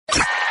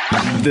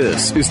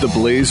This is the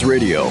Blaze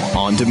Radio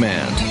on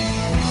demand.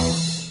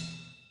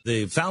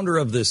 The founder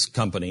of this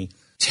company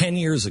 10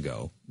 years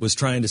ago was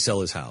trying to sell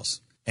his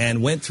house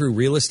and went through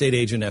real estate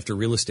agent after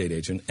real estate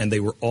agent, and they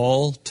were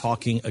all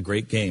talking a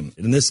great game.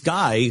 And this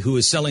guy who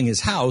is selling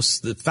his house,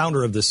 the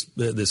founder of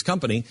this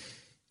company,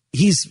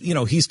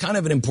 he's kind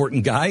of an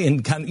important guy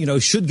and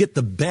should get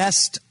the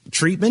best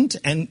treatment.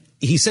 And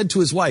he said to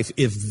his wife,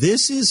 if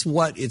this is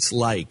what it's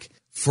like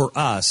for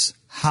us,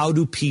 how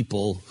do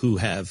people who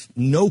have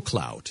no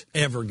clout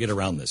ever get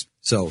around this?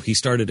 So he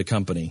started a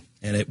company,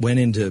 and it went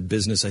into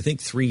business, I think,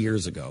 3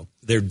 years ago.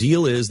 Their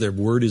deal is their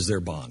word is their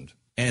bond,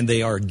 and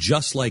they are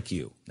just like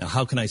you. Now,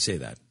 how can I say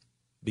that?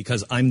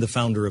 Because I'm the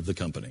founder of the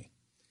company.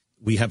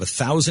 We have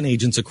 1,000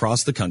 agents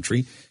across the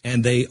country,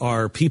 and they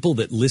are people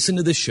that listen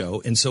to the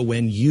show. And so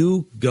when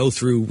you go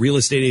through Real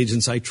Estate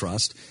Agents I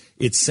Trust,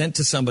 it's sent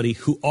to somebody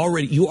who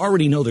you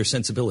already know their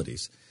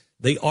sensibilities.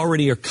 They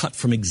already are cut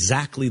from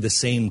exactly the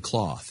same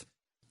cloth.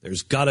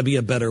 There's got to be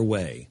a better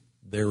way.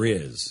 There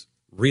is.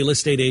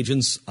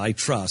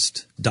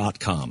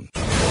 realestateagentsitrust.com.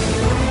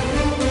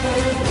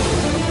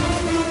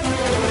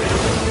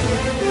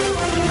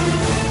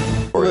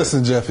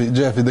 Listen, Jeffy,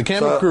 the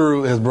camera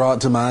crew has brought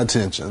to my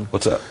attention.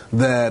 What's up?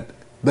 That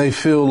they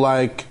feel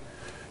like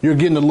you're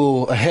getting a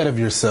little ahead of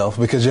yourself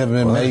because you haven't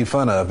been made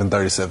fun of in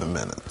 37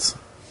 minutes.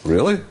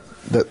 Really?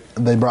 That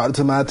they brought it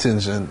to my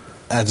attention.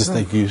 I just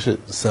think you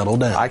should settle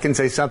down. I can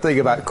say something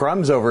about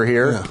crumbs over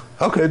here. Yeah.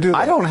 Okay, do that.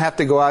 I don't have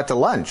to go out to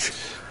lunch.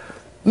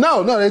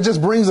 No, it just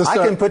brings us.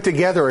 I can put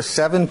together a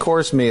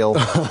 7-course meal.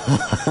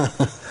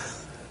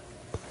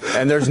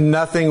 And there's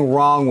nothing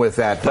wrong with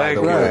that, by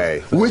the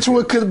way. Which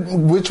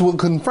will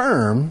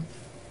confirm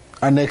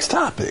our next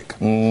topic.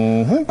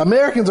 Mm-hmm.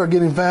 Americans are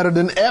getting fatter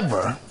than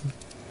ever.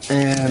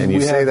 And you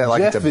say that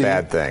like Jeffy, it's a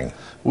bad thing.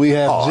 We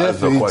have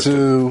Jeffy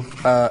to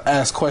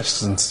ask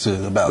questions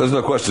to about. There's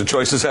no question.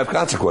 Choices have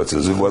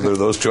consequences, and whether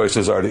those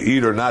choices are to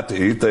eat or not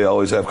to eat, they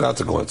always have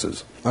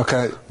consequences.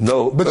 Okay.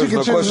 No, but there's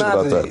you can no choose question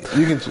not about to that. Eat.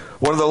 You can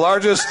one of the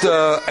largest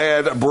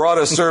and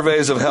broadest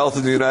surveys of health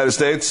in the United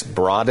States.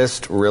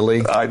 Broadest,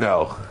 really? I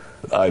know.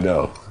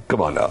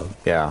 Come on now.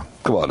 Yeah.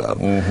 Come on now.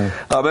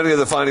 Mm-hmm. Many of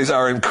the findings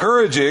are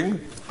encouraging.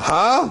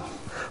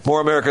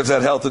 More Americans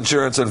had health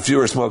insurance and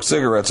fewer smoked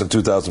cigarettes in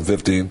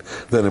 2015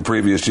 than in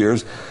previous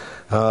years.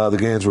 The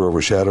gains were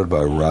overshadowed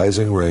by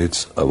rising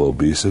rates of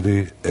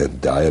obesity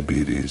and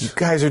diabetes. You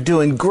guys are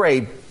doing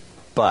great,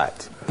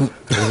 but...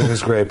 Everything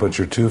is great, but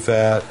you're too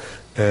fat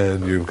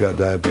and you've got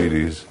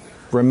diabetes.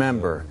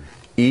 Remember,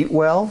 eat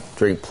well,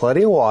 drink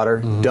plenty of water,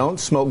 don't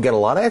smoke, get a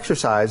lot of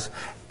exercise,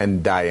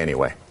 and die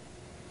anyway.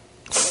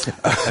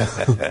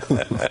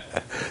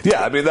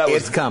 Yeah, I mean, that was...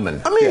 It's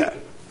coming. I mean,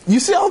 you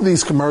see all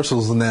these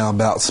commercials now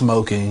about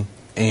smoking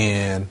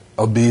and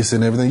obesity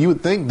and everything. You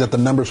would think that the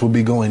numbers would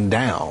be going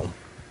down.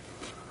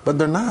 But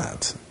they're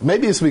not.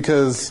 Maybe it's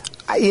because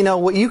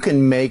you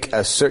can make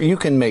a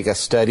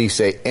study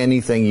say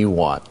anything you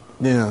want.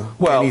 Yeah.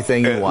 Well,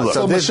 anything you want. Look,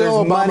 so there's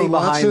Michelle money Obama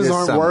behind lunches this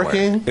aren't somewhere.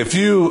 working.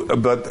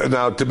 But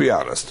now, to be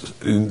honest,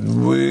 Are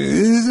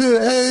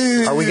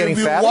we getting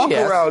fatter? Walk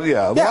Yes. around,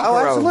 Yeah,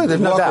 absolutely. There's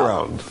no doubt.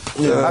 Around.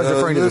 I was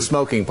referring to the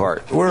smoking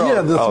part.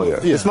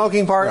 The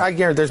smoking part, I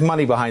guarantee there's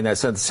money behind that.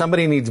 So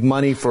somebody needs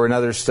money for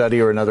another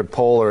study or another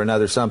poll or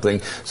another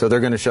something, so they're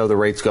going to show the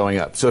rates going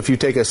up. So if you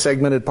take a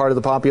segmented part of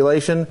the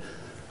population,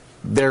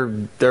 their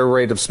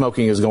rate of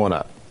smoking is going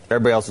up.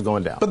 Everybody else is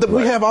going down. But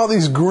we have all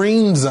these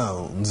green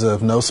zones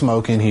of no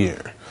smoking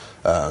here.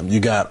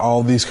 You got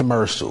all these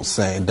commercials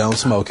saying don't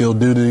smoke. It'll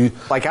do to you.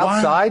 Like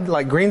outside?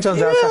 Like green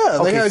zones outside?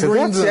 Yeah, they have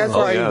green zones. That's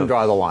where I even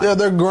draw the line. Yeah,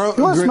 they're grown.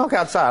 You want to smoke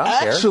outside?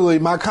 I don't Actually,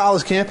 my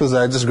college campus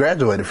that I just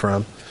graduated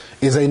from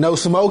is a no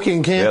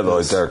smoking campus. Yeah, the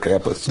entire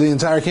campus. The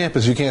entire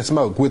campus, you can't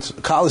smoke, which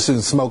college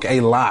students smoke a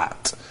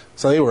lot.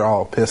 So they were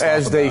all pissed off.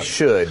 As they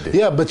should.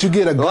 Yeah, but you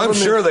get a government...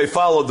 I'm sure they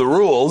followed the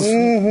rules.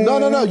 Mm-hmm.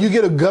 No. You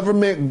get a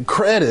government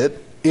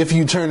credit if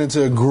you turn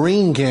into a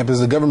green campus.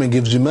 The government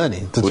gives you money.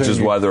 Which is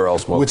why they're all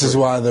smoke-free. Which is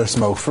why they're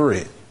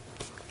smoke-free.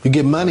 You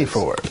get money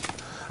for it.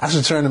 I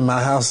should turn in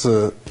my house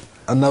a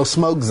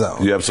no-smoke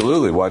zone. Yeah,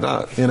 absolutely. Why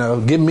not?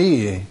 Give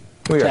me a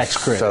tax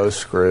credit. So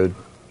screwed.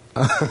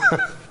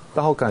 The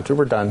whole country.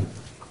 We're done.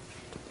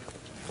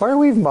 Why are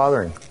we even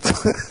bothering?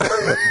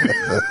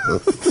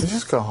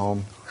 Just go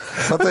home.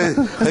 But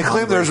they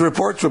claim there's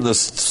reports from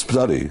this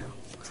study.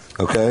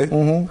 Okay?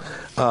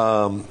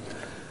 Mm-hmm.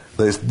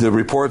 The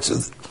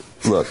reports...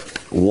 Look,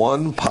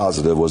 one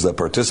positive was that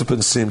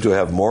participants seemed to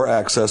have more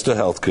access to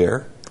health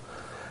care,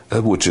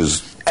 which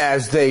is...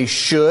 As they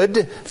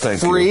should.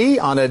 Free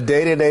on a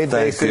day-to-day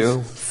basis. Thank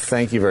you.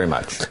 Thank you very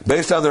much.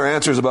 Based on their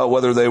answers about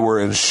whether they were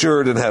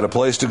insured and had a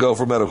place to go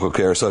for medical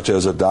care, such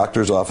as a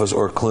doctor's office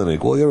or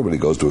clinic. Well, everybody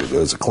goes to it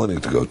as a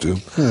clinic to go to.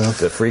 Yeah.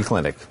 It's a free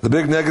clinic. The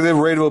big negative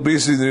rate of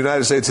obesity in the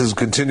United States is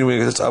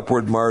continuing its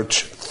upward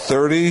march.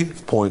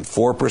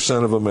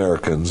 30.4% of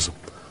Americans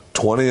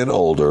 20 and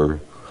older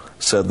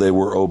said they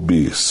were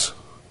obese,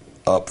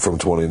 up from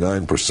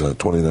 29%,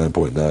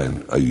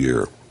 29.9% a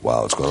year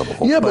wow, it's going up a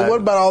whole. Yeah, but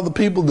what about all the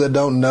people that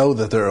don't know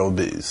that they're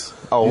obese?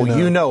 Oh,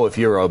 you know if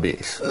you're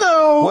obese.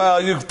 No.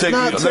 Well,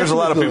 there's a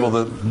lot of people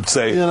that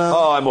say,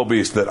 "Oh, I'm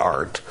obese," that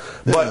aren't.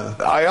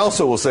 But I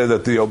also will say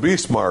that the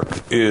obese mark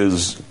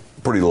is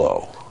pretty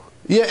low.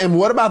 Yeah, and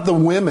what about the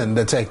women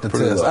that take the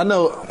test? I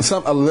know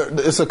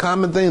it's a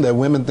common thing that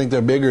women think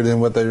they're bigger than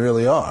what they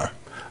really are.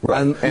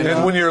 Right.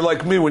 And when you're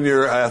like me, when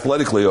you're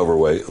athletically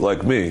overweight,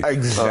 like me,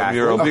 exactly.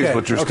 You're obese,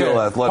 but you're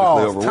still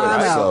athletically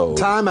overweight.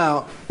 Time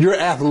out. You're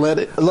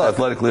athletic. Look,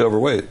 athletically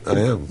overweight. I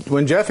am.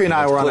 When Jeffy and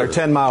I were on our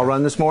 10-mile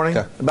run this morning,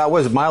 about,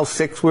 was it mile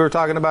 6 we were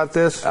talking about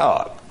this?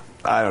 Oh,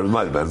 I don't know. It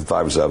might have been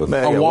 5 or 7.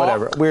 A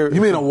walk? Whatever. You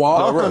mean a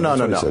walk? No.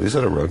 He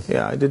said a run.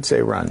 Yeah, I did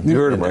say run. You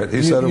heard him right.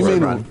 He said a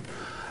run.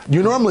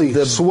 You're normally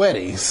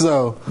sweaty,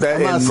 so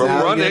from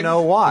running. You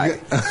know why?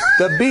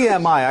 The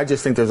BMI, I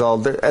just think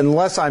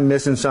unless I'm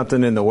missing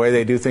something in the way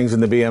they do things in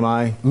the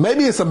BMI.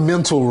 Maybe it's a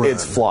mental run.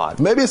 It's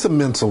flawed. Maybe it's a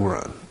mental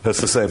run. That's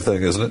the same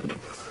thing, isn't it?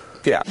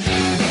 Yeah.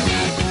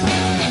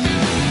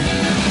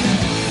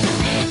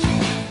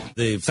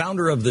 The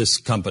founder of this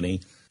company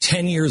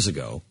 10 years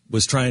ago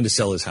was trying to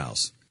sell his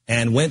house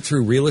and went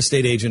through real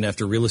estate agent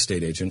after real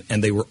estate agent,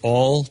 and they were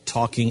all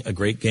talking a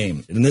great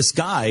game. And this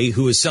guy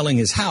who is selling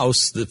his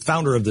house, the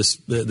founder of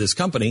this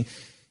company,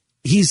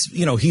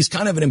 he's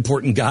kind of an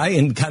important guy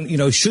and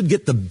should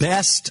get the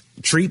best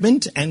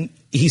treatment. And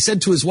he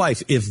said to his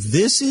wife, if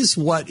this is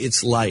what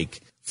it's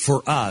like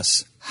for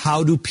us,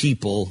 how do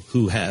people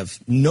who have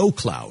no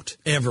clout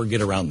ever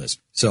get around this?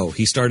 So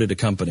he started a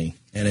company,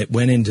 and it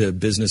went into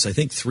business, I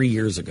think, 3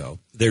 years ago.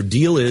 Their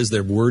deal is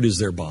their word is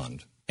their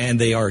bond. And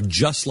they are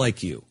just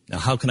like you. Now,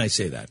 how can I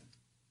say that?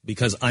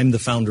 Because I'm the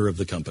founder of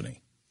the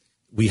company.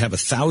 We have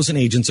 1,000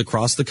 agents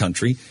across the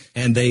country,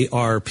 and they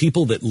are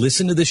people that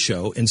listen to this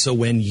show. And so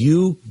when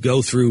you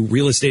go through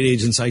Real Estate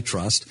Agents I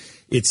Trust,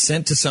 it's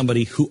sent to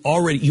somebody who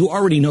you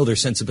already know their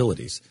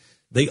sensibilities.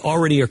 They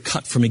already are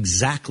cut from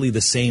exactly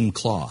the same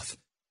cloth.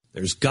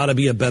 There's got to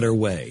be a better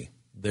way.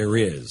 There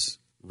is.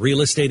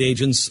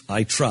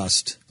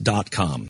 realestateagentsitrust.com.